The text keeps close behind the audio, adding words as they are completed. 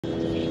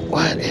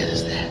What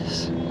is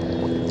this?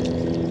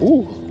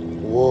 Ooh.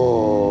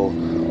 Whoa.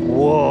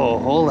 Whoa.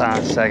 Hold on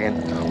a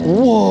second.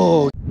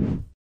 Whoa.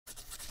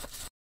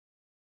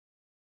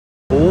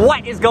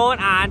 What is going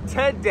on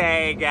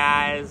today,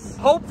 guys?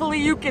 Hopefully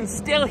you can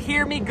still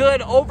hear me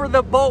good over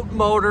the boat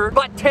motor,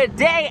 but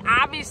today,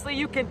 obviously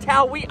you can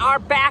tell we are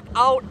back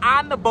out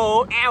on the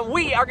boat and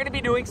we are gonna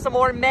be doing some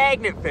more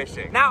magnet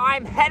fishing. Now,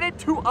 I'm headed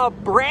to a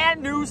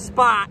brand new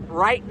spot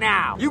right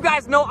now. You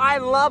guys know I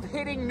love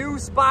hitting new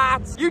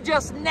spots. You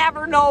just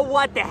never know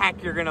what the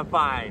heck you're gonna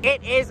find.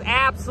 It is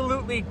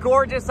absolutely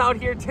gorgeous out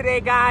here today,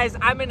 guys.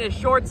 I'm in a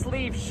short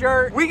sleeve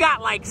shirt. We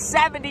got like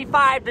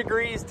 75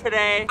 degrees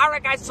today. All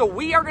right, guys, so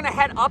we are gonna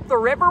head up the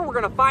river. We're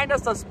gonna find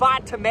us a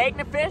spot to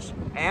magnet fish,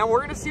 and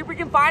we're gonna see if we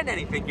can find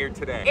anything here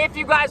today. If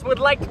you guys would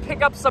like to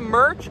pick up some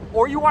merch,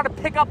 or you wanna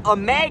pick up a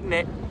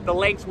magnet, the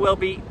links will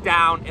be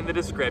down in the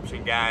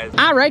description, guys.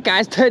 All right,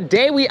 guys,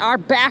 today we are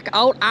back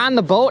out on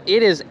the boat.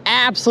 It is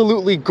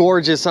absolutely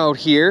gorgeous out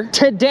here.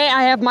 Today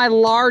I have my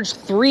large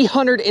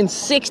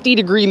 360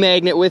 degree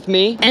magnet with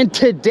me. And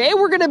today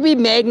we're gonna be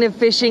magnet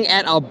fishing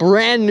at a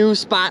brand new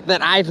spot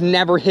that I've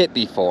never hit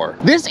before.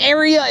 This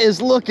area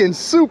is looking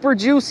super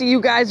juicy, you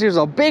guys. There's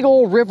a big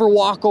old river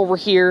walk over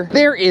here.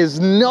 There is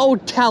no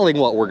telling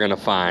what we're gonna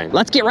find.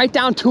 Let's get right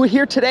down to it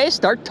here today.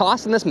 Start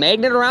tossing this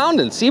magnet around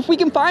and see if we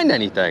can find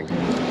anything.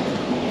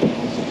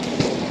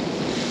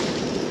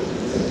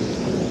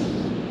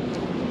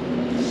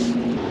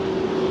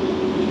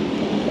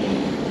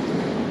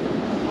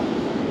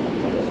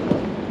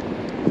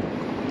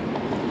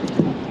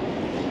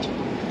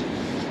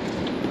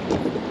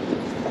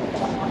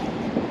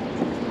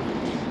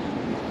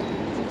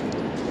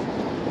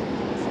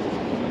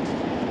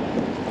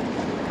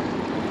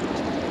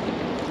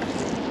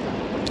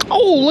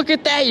 Oh, look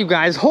at that, you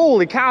guys.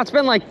 Holy cow, it's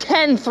been like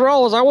 10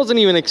 throws. I wasn't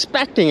even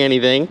expecting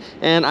anything,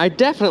 and I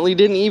definitely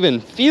didn't even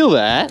feel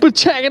that. But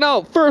check it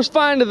out, first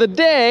find of the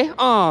day.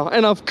 Oh,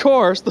 and of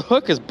course, the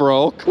hook is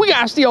broke. We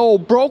got the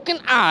old broken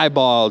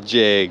eyeball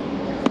jig.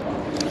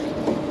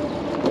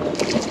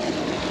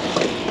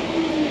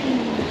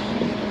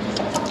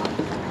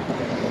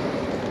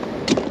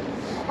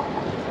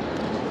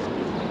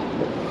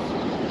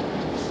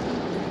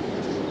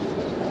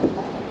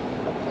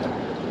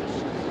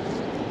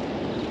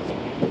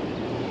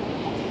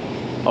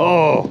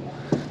 Oh,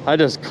 I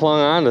just clung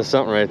on to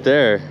something right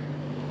there.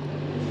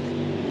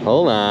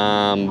 Hold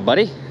on,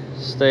 buddy.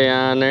 Stay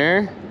on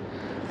there.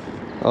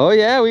 Oh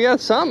yeah, we got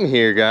something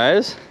here,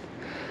 guys.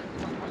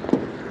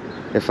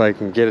 If I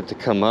can get it to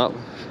come up.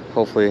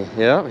 Hopefully,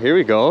 yeah, here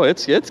we go.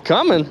 It's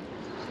coming.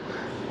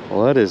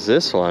 What is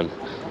this one?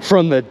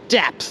 From the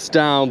depths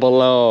down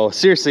below.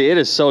 Seriously, it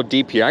is so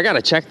deep here. I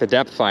gotta check the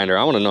depth finder.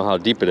 I wanna know how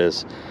deep it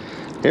is.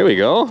 Here we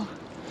go.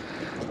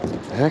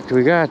 The heck do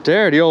we got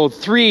there? The old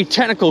 3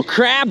 tentacle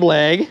crab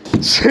leg.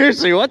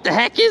 Seriously, what the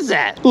heck is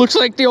that? Looks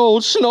like the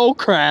old snow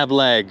crab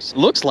legs.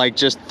 Looks like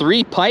just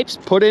 3 pipes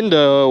put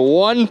into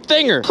one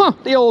finger. Huh,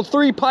 the old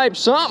 3 pipe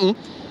something.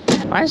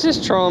 Why is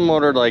this trolling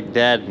motor like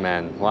dead,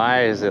 man?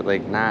 Why is it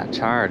like not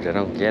charged? I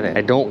don't get it.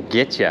 I don't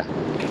get ya.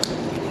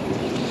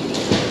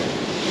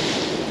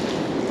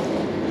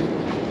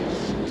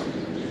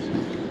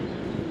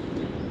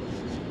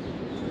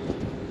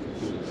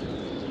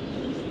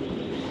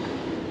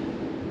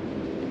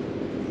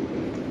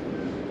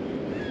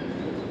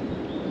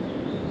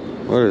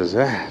 What is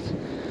that?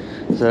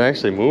 Is that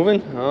actually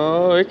moving?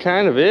 Oh, it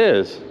kind of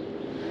is.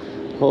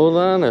 Hold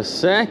on a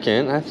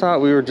second. I thought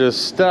we were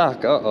just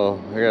stuck.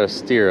 Uh-oh, I gotta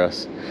steer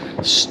us.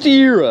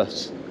 Steer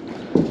us!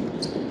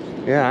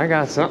 Yeah, I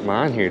got something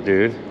on here,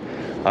 dude.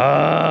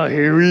 Oh,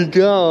 here we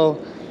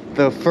go.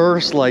 The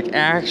first, like,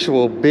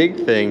 actual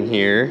big thing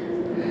here.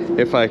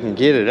 If I can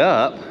get it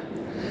up.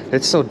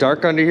 It's so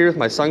dark under here with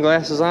my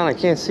sunglasses on, I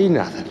can't see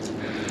nothing.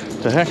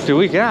 What the heck do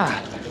we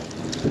got?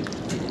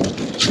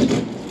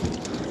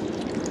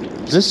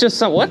 Is this just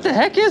some, what the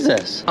heck is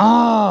this?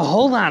 Oh,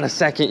 hold on a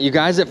second, you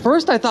guys. At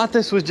first I thought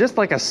this was just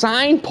like a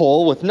sign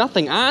pole with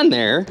nothing on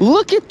there.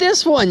 Look at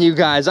this one, you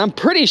guys. I'm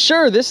pretty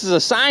sure this is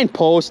a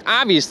signpost,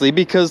 obviously,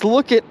 because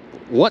look at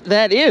what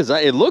that is.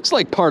 It looks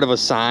like part of a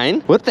sign.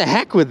 What the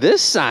heck would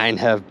this sign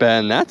have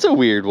been? That's a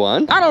weird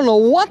one. I don't know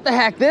what the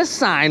heck this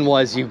sign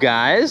was, you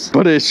guys,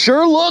 but it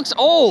sure looks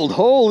old.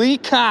 Holy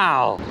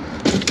cow.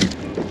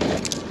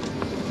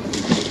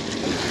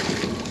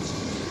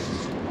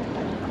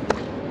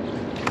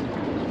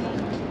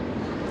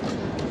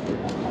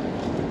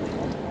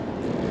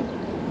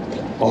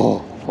 Oh,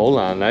 hold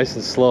on, nice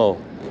and slow.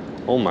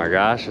 Oh my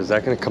gosh, is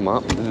that gonna come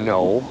up?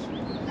 No.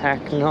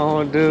 Heck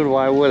no, dude,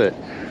 why would it?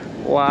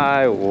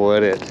 Why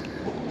would it?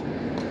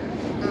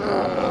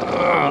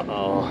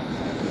 Uh-oh.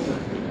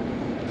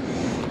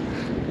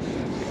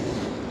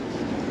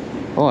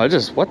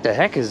 Oh, what the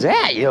heck is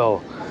that,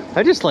 yo?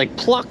 I just like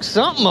plucked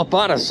something up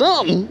out of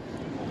something.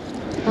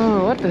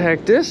 Oh, what the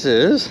heck this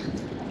is?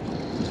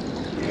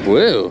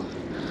 Whoa.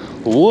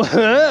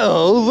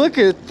 Whoa, look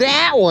at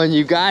that one,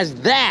 you guys,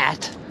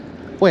 that.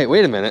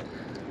 Wait a minute.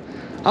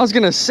 I was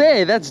gonna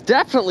say, that's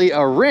definitely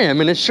a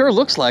rim, and it sure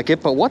looks like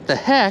it, but what the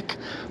heck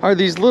are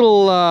these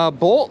little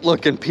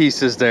bolt-looking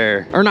pieces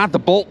there? Or not the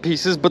bolt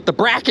pieces, but the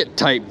bracket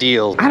type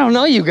deal. I don't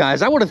know, you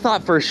guys. I would have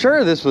thought for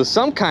sure this was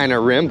some kind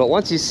of rim, but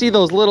once you see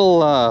those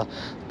little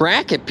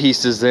bracket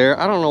pieces there,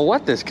 I don't know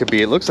what this could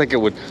be. It looks like it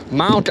would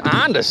mount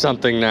onto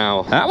something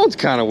now. That one's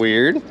kind of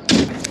weird.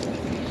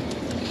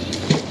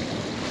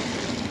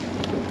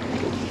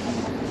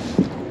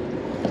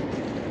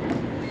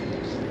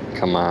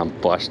 Come on,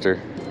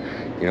 Buster.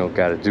 You don't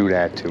gotta do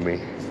that to me.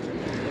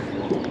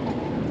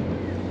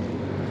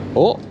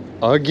 Oh,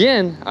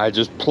 again, I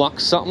just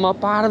plucked something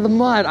up out of the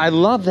mud. I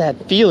love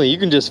that feeling. You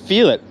can just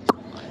feel it.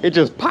 It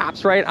just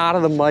pops right out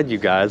of the mud, you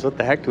guys. What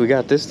the heck do we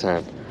got this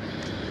time?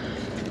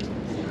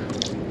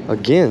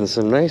 Again,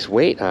 some nice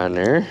weight on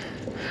there.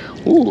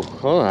 Ooh,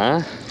 hold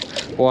on.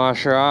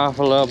 Wash her off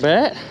a little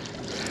bit.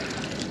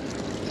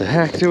 The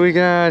heck do we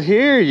got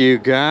here, you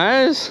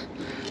guys?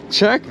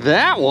 Check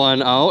that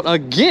one out.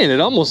 Again, it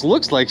almost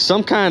looks like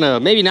some kind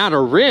of, maybe not a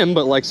rim,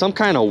 but like some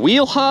kind of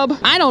wheel hub.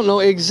 I don't know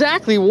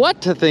exactly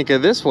what to think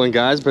of this one,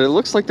 guys, but it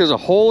looks like there's a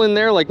hole in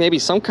there, like maybe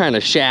some kind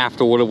of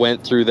shaft would have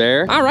went through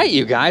there. All right,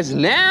 you guys,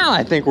 now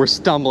I think we're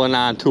stumbling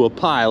onto a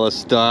pile of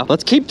stuff.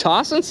 Let's keep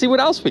tossing, see what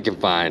else we can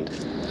find.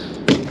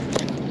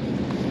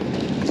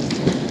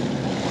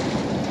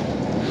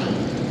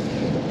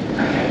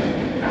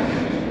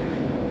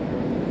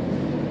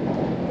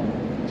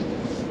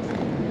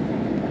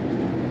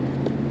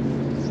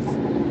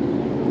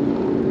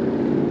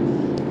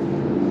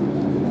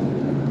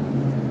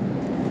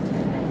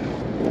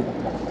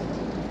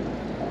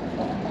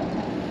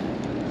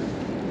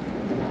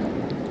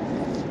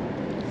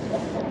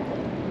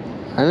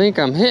 I think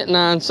I'm hitting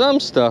on some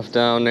stuff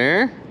down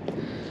there.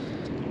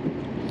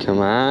 Come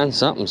on,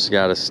 something's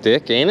got to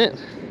stick, ain't it?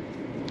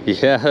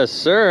 Yes,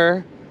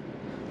 sir.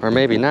 Or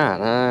maybe not.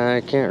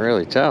 I can't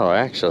really tell,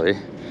 actually.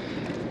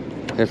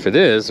 If it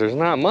is, there's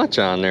not much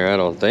on there, I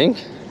don't think.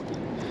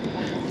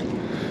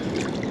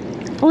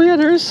 Oh, yeah,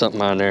 there is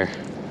something on there.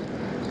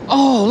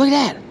 Oh, look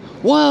at that.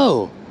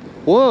 Whoa.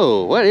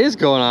 Whoa, what is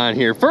going on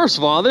here? First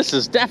of all, this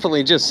is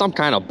definitely just some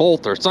kind of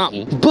bolt or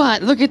something.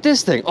 But look at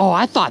this thing. Oh,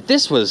 I thought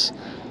this was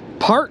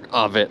part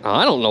of it.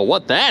 I don't know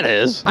what that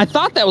is. I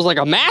thought that was like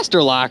a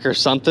master lock or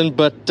something,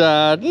 but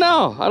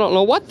no, I don't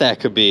know what that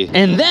could be.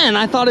 And then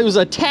I thought it was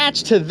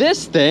attached to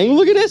this thing.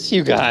 Look at this,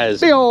 you guys.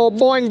 The old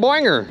boing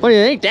boinger. What do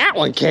you think that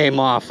one came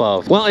off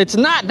of? Well, it's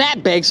not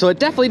that big, so it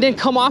definitely didn't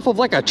come off of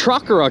like a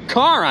truck or a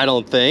car, I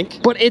don't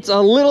think. But it's a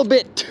little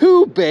bit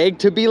too big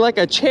to be like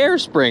a chair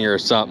spring or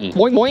something.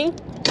 Boing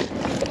boing.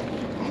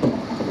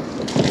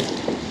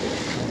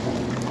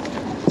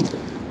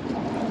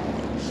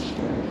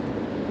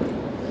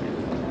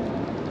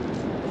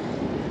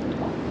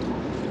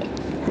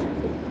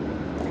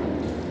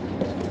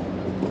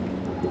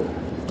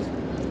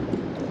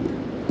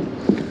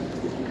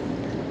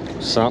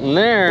 Something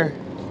there.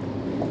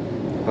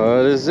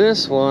 What is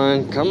this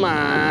one? Come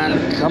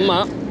on, come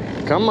up,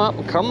 come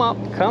up, come up,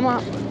 come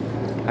up.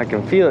 I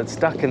can feel it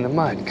stuck in the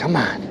mud. Come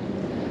on.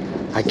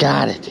 I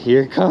got it.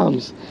 Here it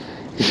comes.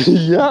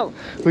 Yup,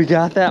 we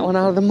got that one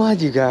out of the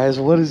mud, you guys.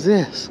 What is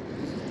this?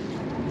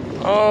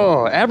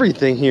 Oh,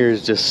 everything here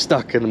is just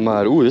stuck in the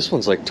mud. Ooh, this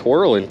one's like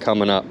twirling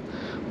coming up.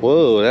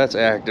 Whoa, that's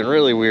acting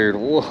really weird.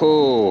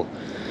 Whoa.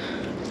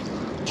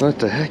 What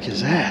the heck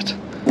is that?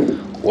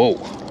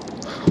 Whoa.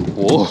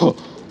 Whoa,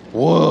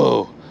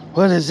 whoa,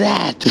 what is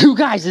that? You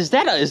guys, is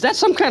that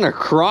some kind of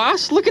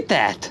cross? Look at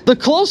that. The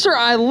closer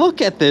I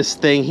look at this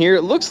thing here,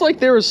 it looks like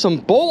there was some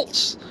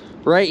bolts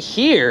right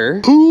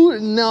here. Who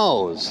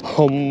knows?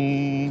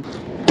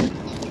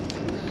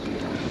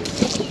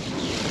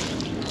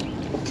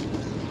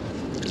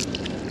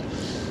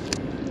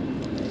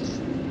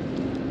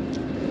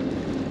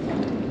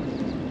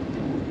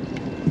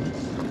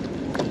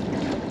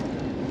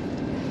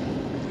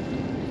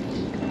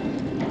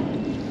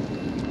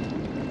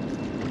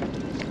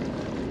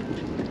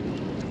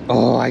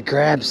 Oh, I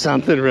grabbed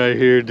something right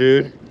here,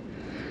 dude.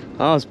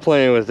 I was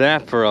playing with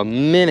that for a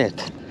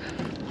minute.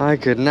 I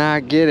could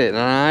not get it, and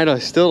I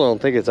still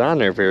don't think it's on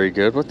there very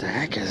good. What the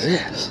heck is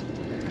this?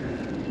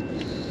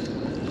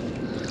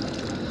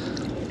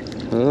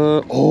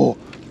 Oh,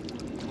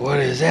 what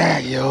is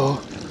that,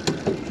 yo?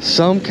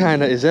 Some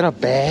kind of, is that a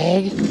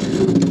bag?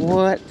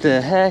 What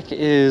the heck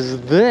is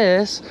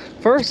this?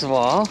 First of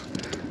all,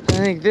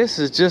 I think this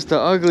is just an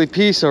ugly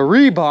piece of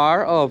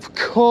rebar, of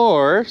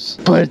course.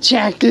 But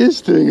check this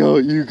thing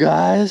out, you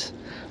guys.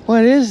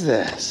 What is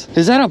this?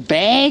 Is that a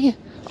bag?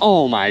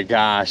 Oh my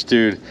gosh,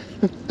 dude.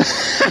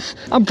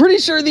 I'm pretty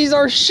sure these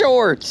are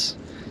shorts.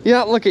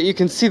 Yeah, look at, you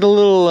can see the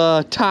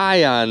little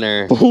tie on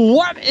there.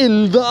 What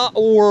in the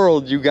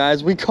world, you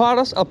guys? We caught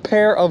us a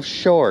pair of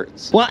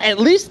shorts. Well, at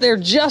least they're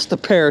just a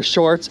pair of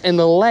shorts and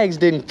the legs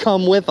didn't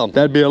come with them.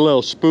 That'd be a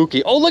little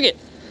spooky. Oh, look it.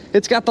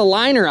 It's got the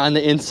liner on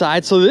the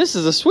inside, so this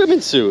is a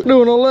swimming suit.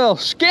 Doing a little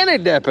skinny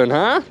dipping,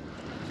 huh?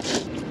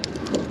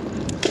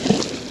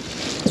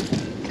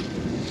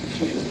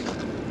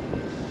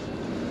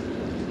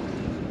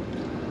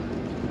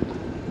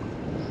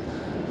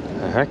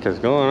 heck is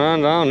going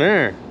on down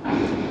there?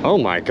 Oh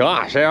my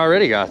gosh, I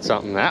already got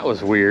something. That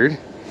was weird.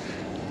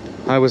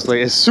 I was like,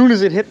 as soon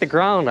as it hit the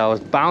ground, I was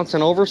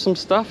bouncing over some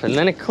stuff and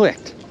then it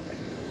clicked.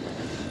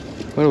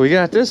 What do we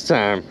got this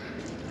time?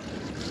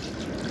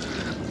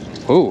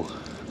 Ooh.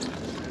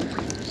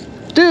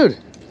 Dude,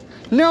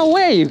 no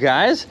way, you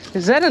guys.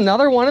 Is that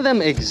another one of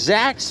them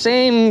exact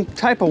same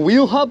type of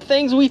wheel hub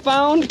things we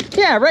found?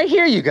 Yeah, right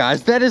here, you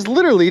guys. That is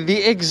literally the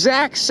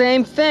exact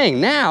same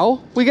thing.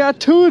 Now, we got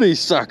two of these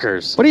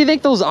suckers. What do you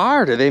think those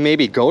are? Do they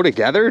maybe go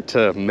together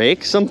to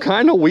make some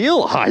kind of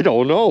wheel? I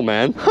don't know,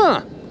 man.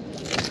 Huh.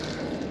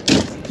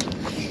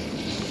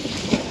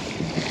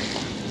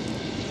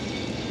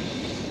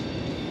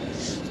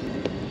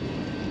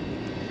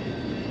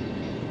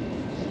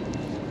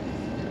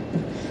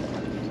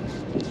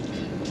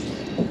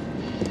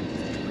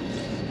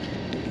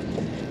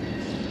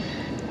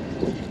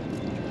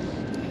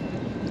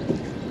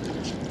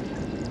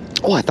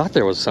 Oh, I thought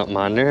there was something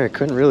on there. I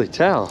couldn't really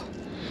tell.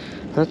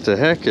 What the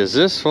heck is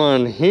this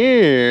one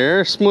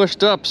here?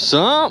 Smushed up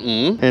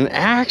something. And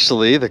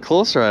actually, the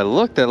closer I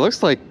look, that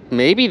looks like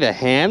maybe the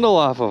handle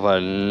off of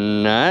a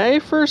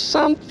knife or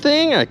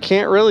something. I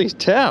can't really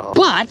tell.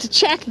 But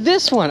check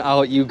this one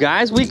out, you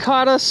guys. We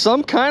caught us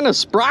some kind of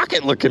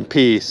sprocket looking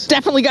piece.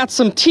 Definitely got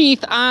some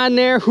teeth on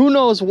there. Who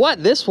knows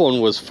what this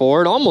one was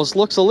for? It almost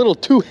looks a little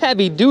too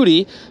heavy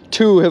duty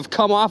to have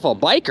come off a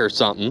bike or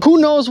something. Who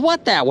knows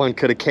what that one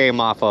could have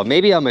came off of?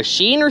 Maybe a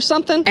machine or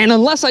something? And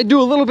unless I do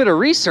a little bit of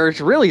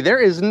research, really, there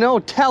is no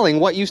telling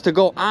what used to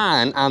go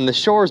on the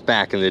shores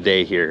back in the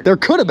day here. There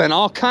could have been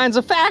all kinds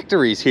of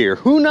factories here.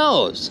 Who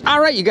knows? All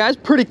right, you guys,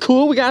 pretty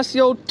cool. We got the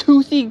old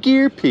toothy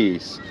gear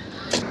piece.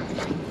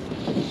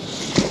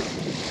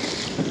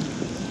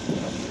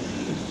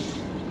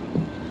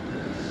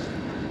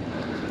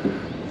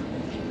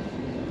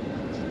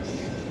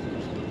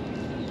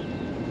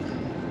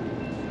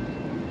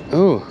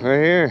 Oh,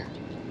 right here.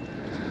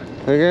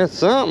 I got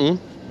something.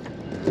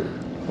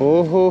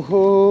 Oh, ho,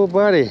 ho,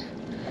 buddy.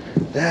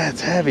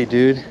 That's heavy,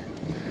 dude.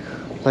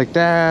 Like,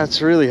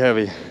 that's really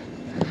heavy.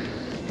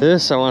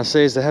 This, I want to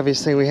say, is the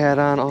heaviest thing we had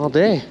on all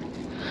day.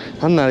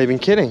 I'm not even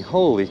kidding.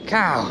 Holy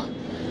cow.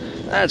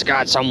 That's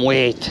got some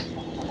weight.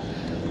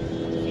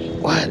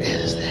 What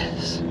is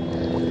this?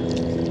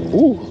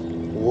 Ooh.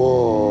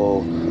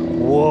 Whoa.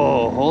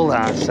 Whoa. Hold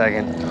on a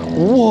second.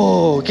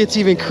 Whoa. It gets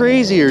even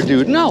crazier,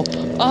 dude. No.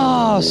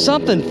 Oh,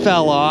 something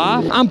fell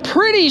off. I'm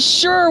pretty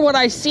sure what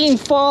I seen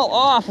fall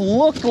off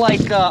looked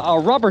like a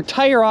rubber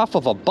tire off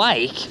of a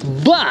bike.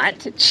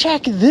 But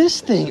check this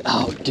thing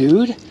out,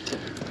 dude.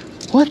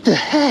 What the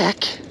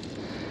heck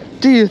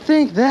do you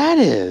think that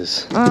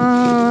is?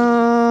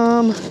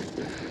 I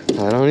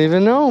don't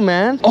even know,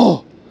 man.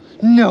 Oh,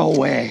 no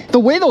way. The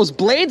way those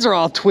blades are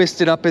all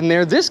twisted up in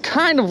there, this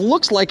kind of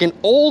looks like an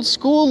old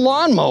school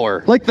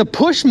lawnmower. Like the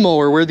push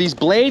mower where these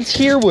blades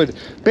here would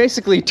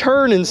basically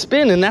turn and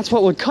spin and that's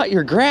what would cut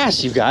your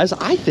grass, you guys.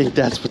 I think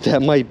that's what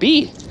that might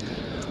be.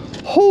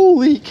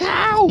 Holy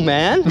cow,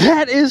 man.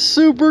 That is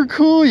super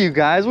cool, you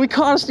guys. We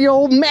caught us the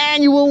old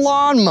manual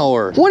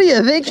lawnmower. What do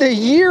you think the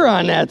year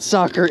on that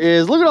sucker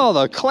is? Look at all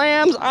the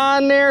clams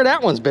on there.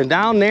 That one's been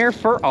down there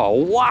for a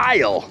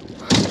while.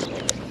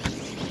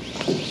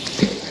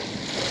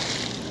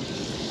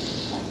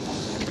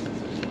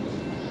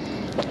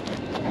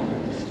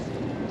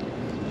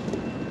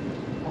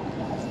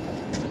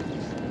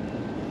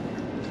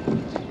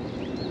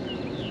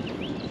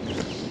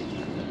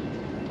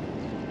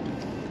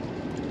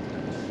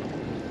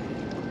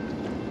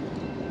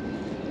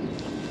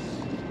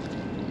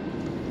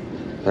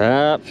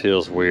 That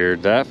feels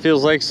weird. That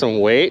feels like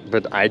some weight,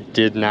 but I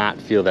did not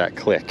feel that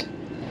click.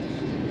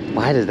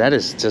 Why did that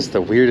is just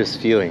the weirdest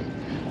feeling.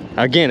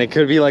 Again, it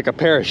could be like a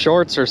pair of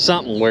shorts or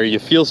something where you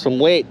feel some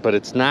weight, but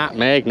it's not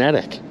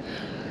magnetic.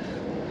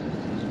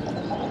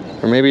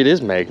 Or maybe it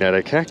is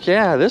magnetic. Heck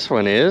yeah, this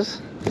one is.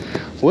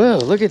 Whoa,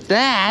 look at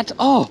that.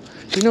 Oh,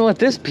 you know what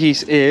this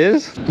piece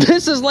is?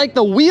 This is like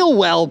the wheel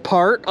well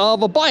part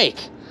of a bike.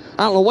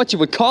 I don't know what you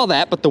would call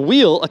that, but the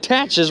wheel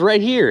attaches right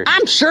here.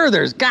 I'm sure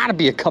there's gotta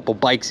be a couple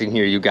bikes in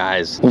here, you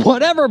guys.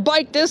 Whatever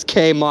bike this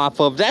came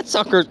off of, that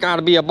sucker's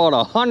gotta be about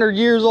 100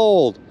 years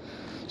old.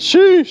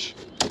 Sheesh.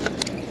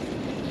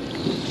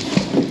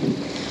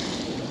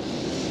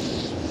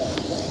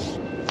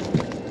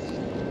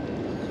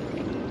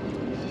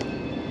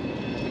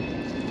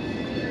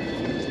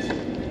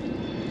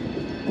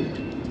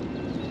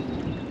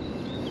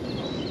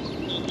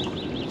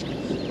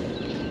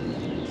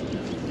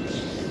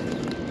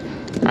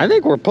 I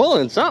think we're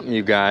pulling something,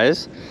 you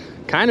guys.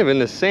 Kind of in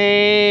the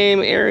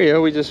same area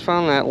we just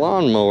found that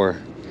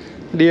lawnmower.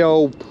 The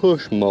old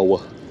push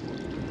mower.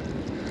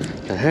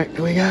 The heck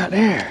do we got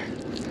there?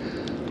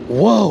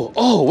 Whoa,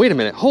 oh, wait a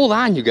minute. Hold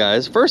on, you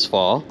guys. First of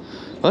all,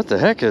 what the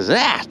heck is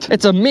that?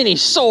 It's a mini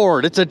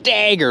sword. It's a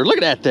dagger. Look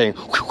at that thing.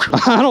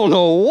 I don't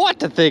know what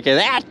to think of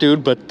that,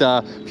 dude, but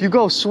if you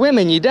go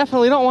swimming, you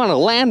definitely don't want to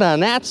land on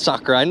that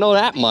sucker. I know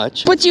that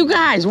much. But you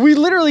guys, we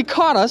literally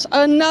caught us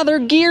another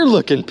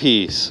gear-looking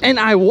piece. And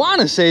I want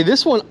to say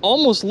this one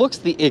almost looks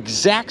the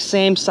exact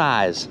same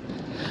size.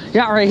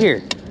 Yeah, right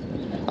here.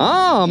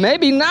 Oh,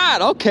 maybe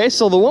not. Okay,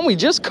 so the one we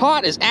just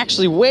caught is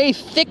actually way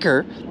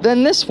thicker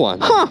than this one.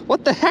 Huh,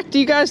 what the heck do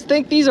you guys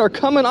think these are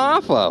coming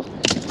off of?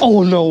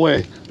 Oh, no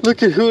way.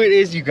 Look at who it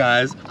is, you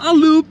guys. A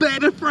little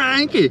baby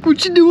Frankie.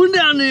 What you doing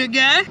down there,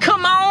 guy?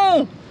 Come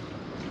on.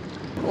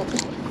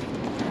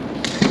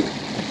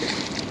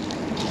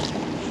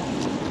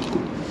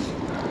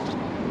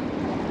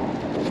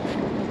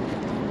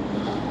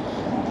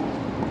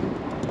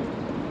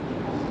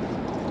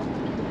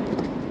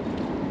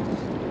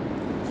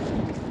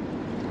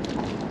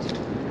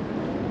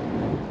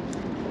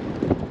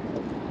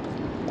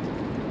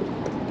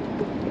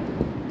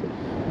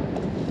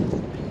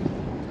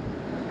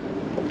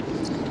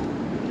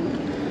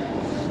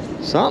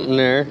 Something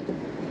there.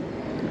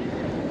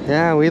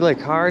 Yeah, we like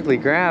hardly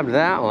grabbed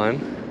that one.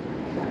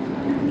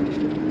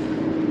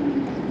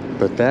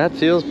 But that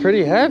feels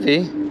pretty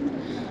heavy.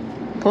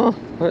 Huh,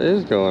 what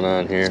is going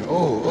on here?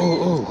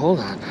 Oh, hold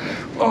on.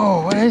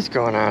 Oh, what is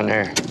going on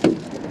there?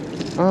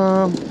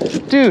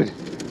 Dude,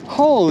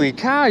 holy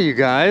cow, you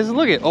guys.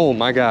 Look at, oh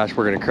my gosh,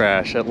 we're gonna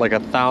crash at like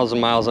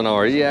 1,000 miles an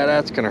hour. Yeah,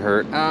 that's gonna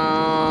hurt.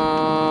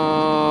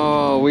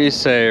 Oh, we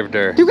saved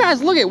her. You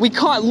guys, look at, we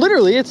caught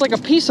literally, it's like a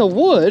piece of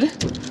wood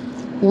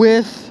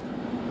with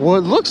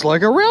what looks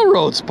like a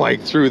railroad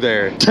spike through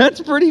there. That's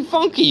pretty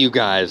funky, you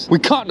guys. We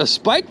caught a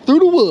spike through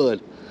the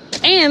wood.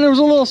 And there was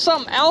a little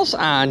something else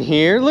on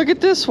here. Look at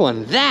this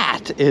one.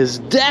 That is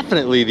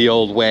definitely the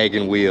old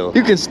wagon wheel.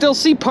 You can still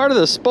see part of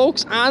the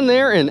spokes on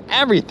there and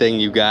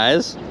everything, you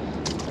guys.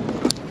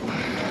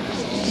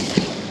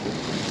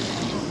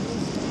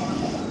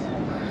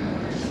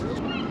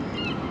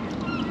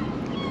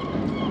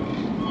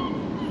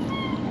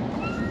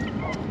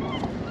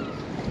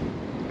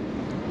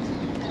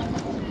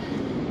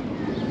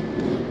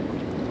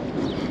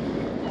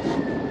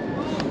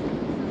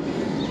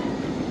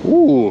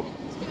 Ooh,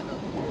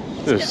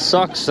 just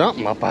sucked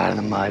something up out of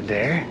the mud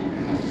there.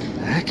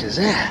 The heck is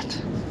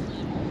that?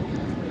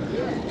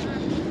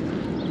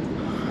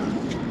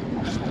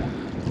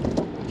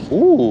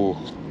 Ooh,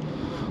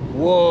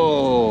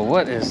 whoa,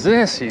 what is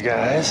this, you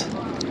guys?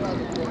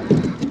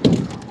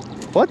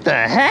 What the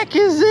heck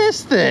is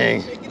this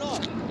thing?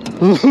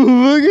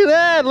 Look at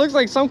that, looks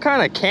like some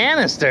kind of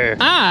canister.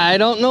 I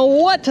don't know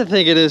what to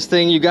think of this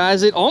thing, you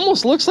guys. It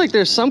almost looks like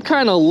there's some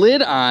kind of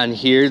lid on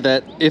here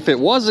that if it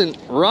wasn't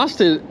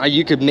rusted,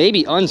 you could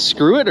maybe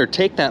unscrew it or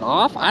take that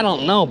off. I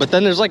don't know, but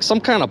then there's like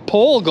some kind of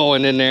pole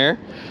going in there.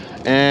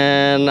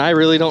 And I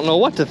really don't know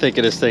what to think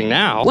of this thing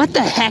now. What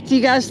the heck do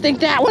you guys think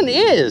that one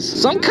is?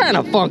 Some kind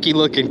of funky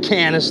looking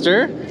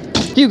canister.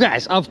 You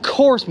guys, of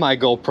course my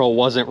GoPro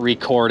wasn't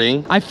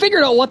recording. I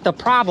figured out what the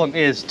problem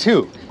is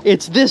too.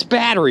 It's this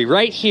battery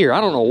right here. I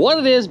don't know what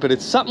it is, but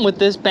it's something with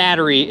this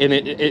battery, and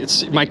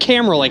it's my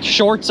camera like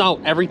shorts out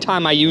every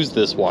time I use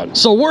this one.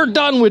 So we're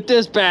done with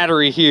this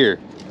battery here.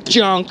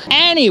 Junk.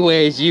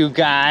 Anyways, you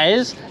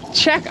guys,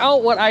 check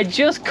out what I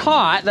just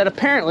caught that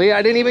apparently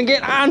I didn't even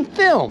get on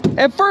film.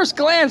 At first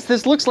glance,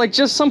 this looks like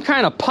just some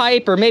kind of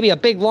pipe or maybe a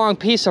big long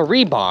piece of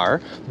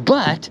rebar,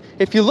 but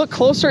if you look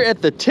closer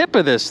at the tip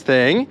of this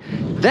thing,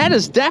 that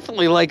is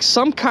definitely like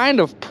some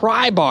kind of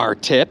pry bar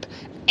tip.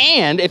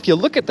 And if you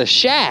look at the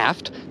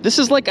shaft, this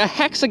is like a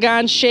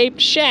hexagon shaped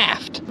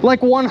shaft.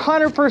 Like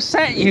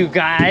 100%, you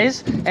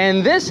guys.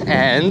 And this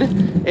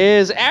end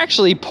is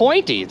actually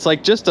pointy. It's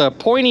like just a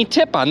pointy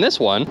tip on this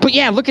one. But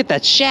yeah, look at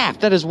that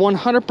shaft. That is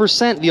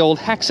 100% the old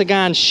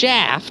hexagon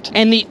shaft.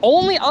 And the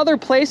only other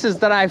places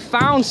that I've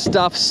found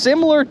stuff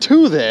similar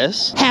to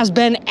this has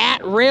been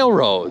at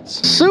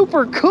railroads.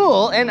 Super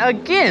cool. And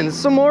again,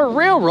 some more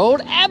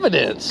railroad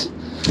evidence.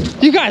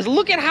 You guys,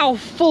 look at how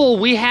full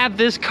we have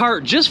this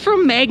cart just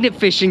from magnet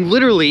fishing,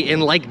 literally in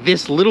like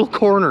this little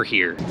corner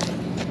here.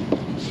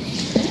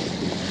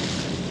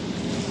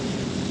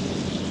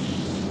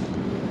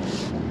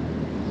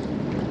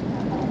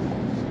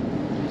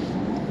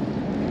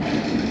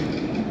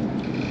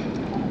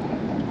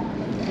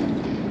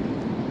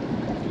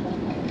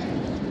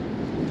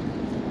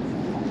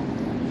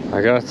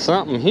 I got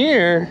something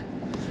here.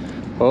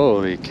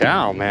 Holy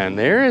cow, man,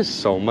 there is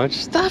so much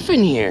stuff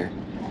in here.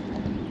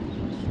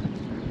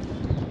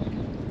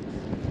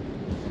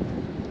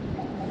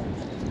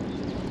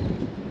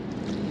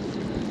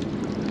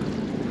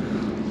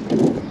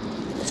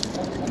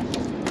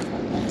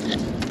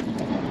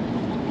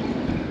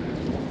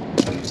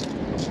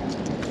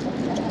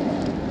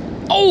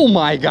 Oh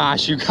my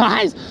gosh, you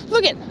guys,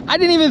 look at, I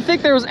didn't even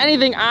think there was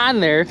anything on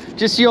there.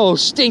 Just, yo,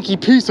 stinky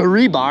piece of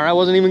rebar. I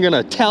wasn't even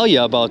gonna tell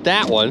you about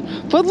that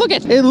one. But look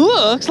at, it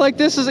looks like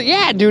this is,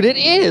 yeah, dude, it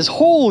is.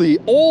 Holy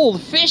old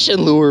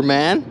fishing lure,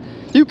 man.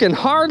 You can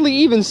hardly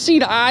even see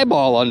the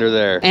eyeball under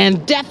there.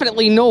 And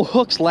definitely no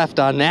hooks left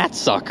on that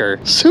sucker.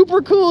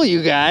 Super cool,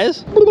 you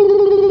guys.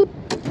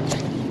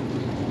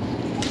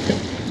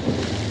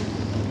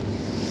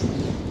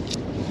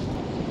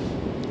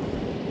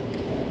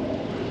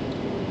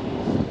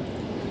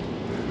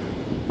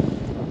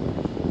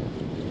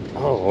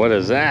 Oh, what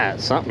is that?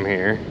 Something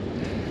here.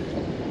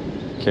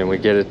 Can we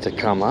get it to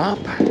come up?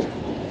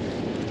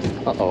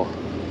 Uh-oh.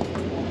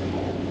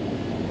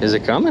 Is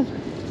it coming?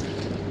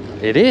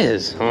 It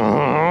is.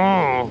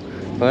 Oh,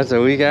 what's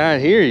what we got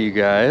here, you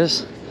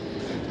guys?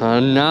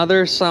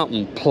 Another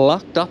something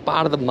plucked up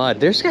out of the mud.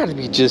 There's got to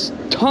be just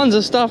tons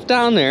of stuff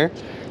down there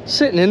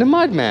sitting in the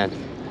mud, man.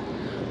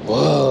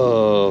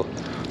 Whoa.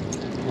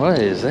 What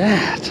is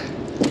that?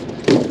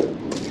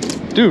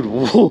 Dude,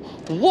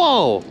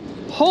 whoa.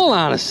 Hold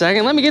on a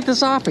second. Let me get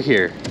this off of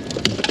here.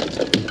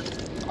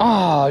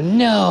 Oh,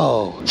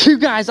 no. You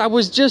guys, I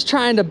was just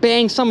trying to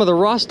bang some of the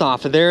rust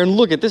off of there, and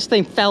look at this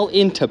thing fell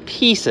into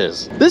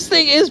pieces. This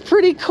thing is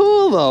pretty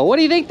cool, though. What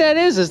do you think that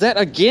is? Is that,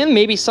 again,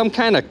 maybe some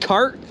kind of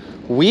cart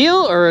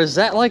wheel, or is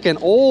that like an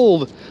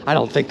old... I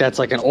don't think that's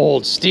like an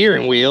old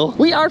steering wheel.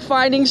 We are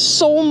finding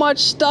so much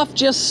stuff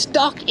just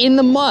stuck in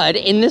the mud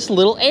in this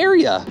little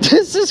area.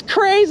 This is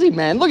crazy,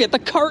 man. Look at the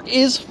cart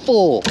is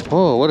full.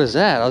 Oh, what is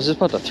that? I was just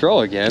about to throw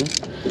again.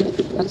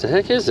 What the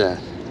heck is that?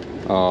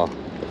 Oh,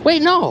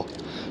 wait, no.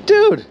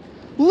 Dude,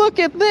 look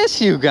at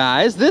this, you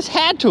guys. This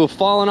had to have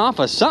fallen off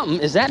of something.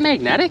 Is that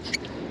magnetic?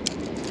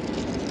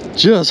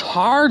 Just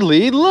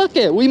hardly. Look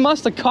it. We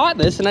must have caught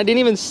this and I didn't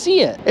even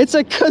see it. It's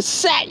a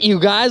cassette, you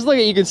guys. Look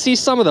at, you can see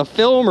some of the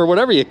film or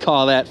whatever you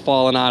call that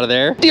falling out of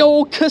there. The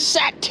old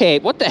cassette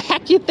tape. What the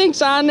heck you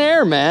think's on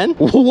there, man?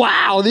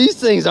 Wow, these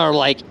things are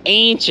like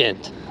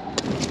ancient.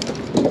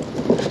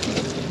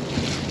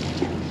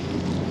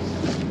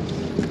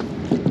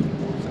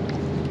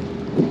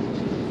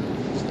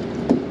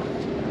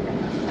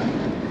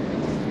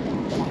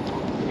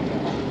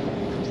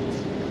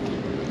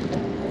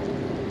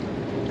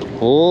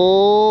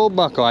 Oh,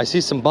 bucko, I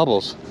see some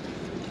bubbles.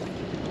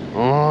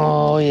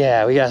 Oh,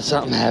 yeah, we got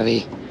something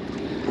heavy.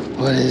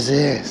 What is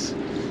this?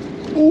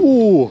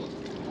 Ooh,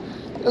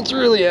 that's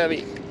really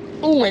heavy.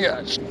 Oh my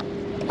gosh.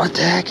 What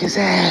the heck is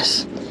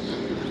this?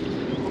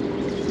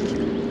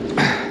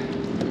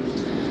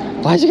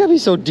 Why'd you gotta be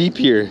so deep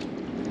here?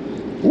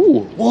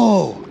 Ooh,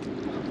 whoa.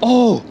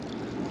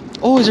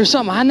 Oh, is there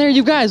something on there?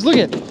 You guys, look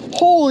at,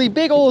 holy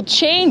big old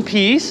chain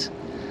piece.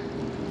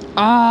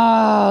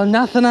 Oh,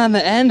 nothing on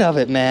the end of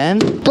it, man.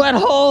 But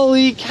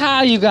holy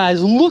cow, you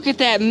guys, look at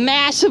that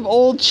massive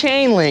old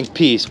chain link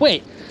piece.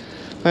 Wait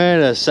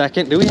a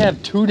second. Do we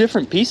have two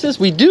different pieces?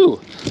 We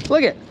do.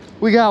 Look at,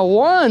 we got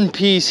one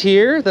piece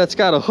here that's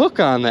got a hook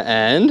on the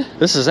end.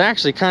 This is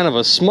actually kind of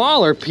a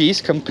smaller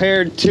piece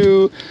compared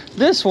to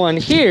this one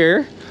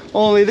here.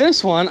 Only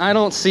this one, I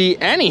don't see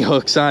any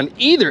hooks on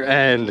either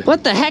end.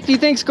 What the heck do you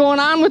think's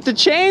going on with the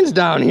chains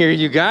down here,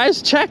 you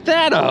guys? Check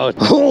that out.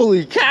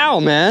 Holy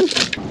cow, man.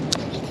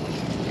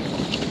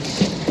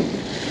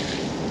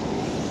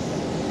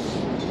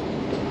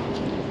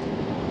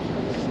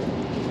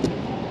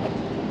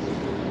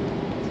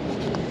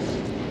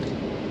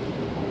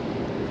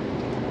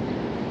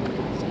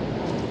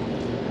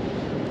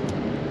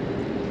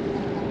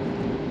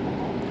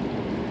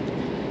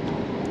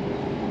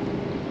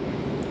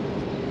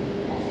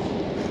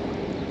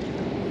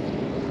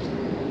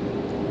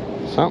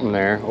 Something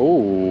there.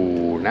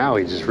 Oh, now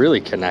he just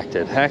really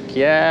connected. Heck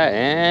yeah,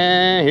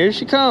 and here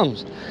she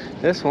comes.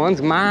 This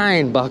one's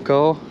mine,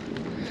 bucko.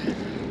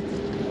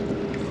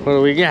 What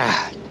do we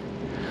got?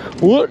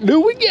 What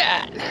do we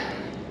got?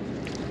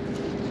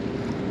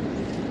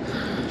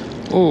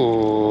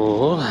 Oh,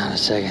 hold on a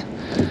second.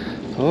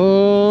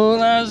 Hold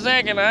on a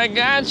second, I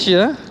got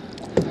you.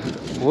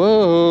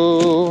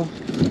 Whoa.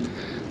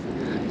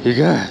 You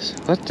guys,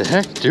 what the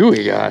heck do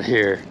we got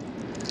here?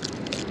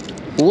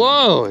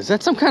 Whoa, is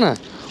that some kind of,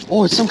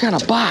 oh, it's some kind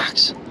of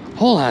box.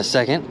 Hold on a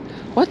second.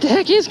 What the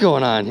heck is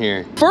going on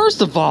here?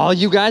 First of all,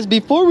 you guys,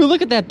 before we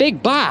look at that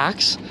big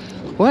box,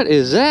 what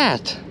is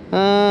that?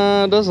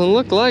 Doesn't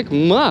look like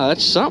much.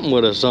 Something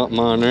with a something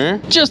on there.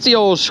 Just the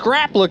old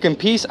scrap looking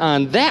piece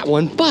on that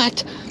one,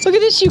 but look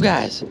at this, you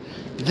guys.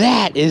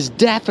 That is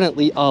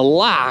definitely a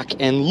lock,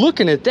 and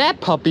looking at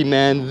that puppy,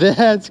 man,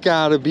 that's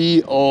gotta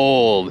be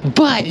old.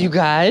 But you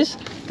guys,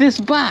 this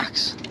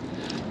box,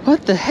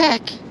 what the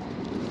heck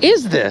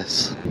is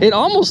this? It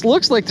almost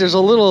looks like there's a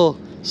little,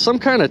 some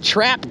kind of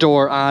trap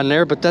door on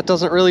there, but that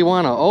doesn't really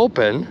want to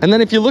open. And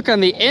then if you look on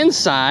the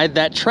inside,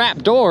 that trap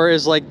door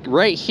is like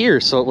right here,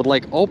 so it would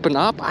like open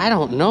up. I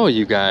don't know,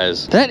 you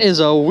guys. That is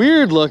a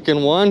weird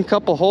looking one.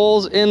 Couple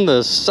holes in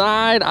the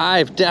side.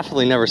 I've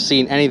definitely never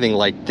seen anything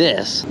like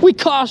this. We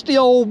caught the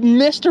old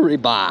mystery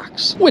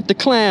box with the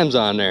clams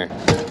on there.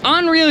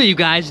 Unreal, you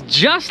guys.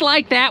 Just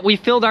like that, we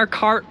filled our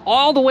cart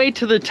all the way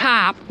to the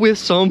top with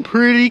some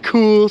pretty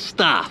cool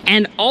stuff.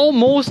 And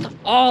almost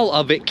all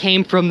of it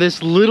came from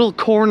this little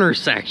corner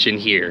section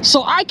here.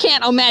 So I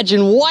can't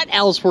imagine what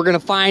else we're gonna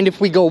find if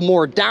we go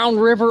more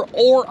downriver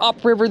or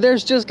upriver.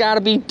 There's just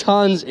gotta be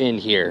tons in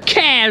here.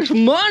 Cash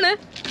money.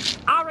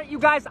 All right, you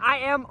guys, I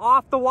am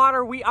off the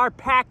water. We are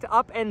packed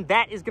up, and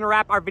that is gonna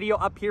wrap our video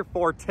up here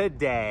for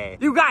today.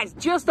 You guys,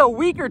 just a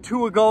week or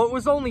two ago, it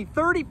was only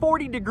 30,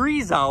 40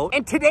 degrees out,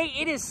 and today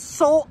it is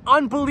so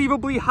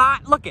unbelievably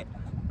hot. Look it.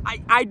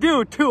 I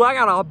do too. I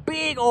got a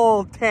big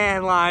old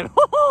tan line.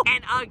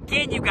 And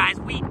again, you guys,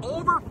 we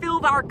overfilled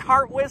filled our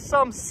cart with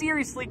some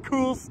seriously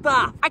cool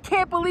stuff. I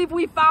can't believe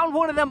we found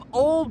one of them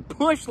old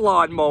push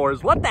lawn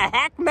mowers. What the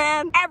heck,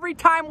 man? Every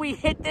time we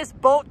hit this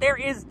boat, there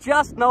is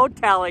just no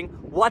telling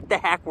what the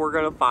heck we're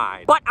gonna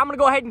find. But I'm gonna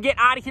go ahead and get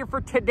out of here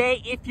for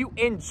today. If you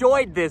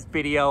enjoyed this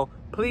video,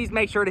 please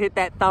make sure to hit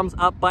that thumbs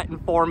up button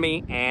for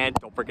me, and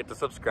don't forget to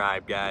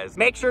subscribe, guys.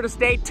 Make sure to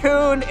stay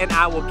tuned, and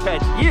I will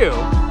catch you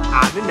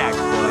on the next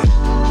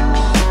one.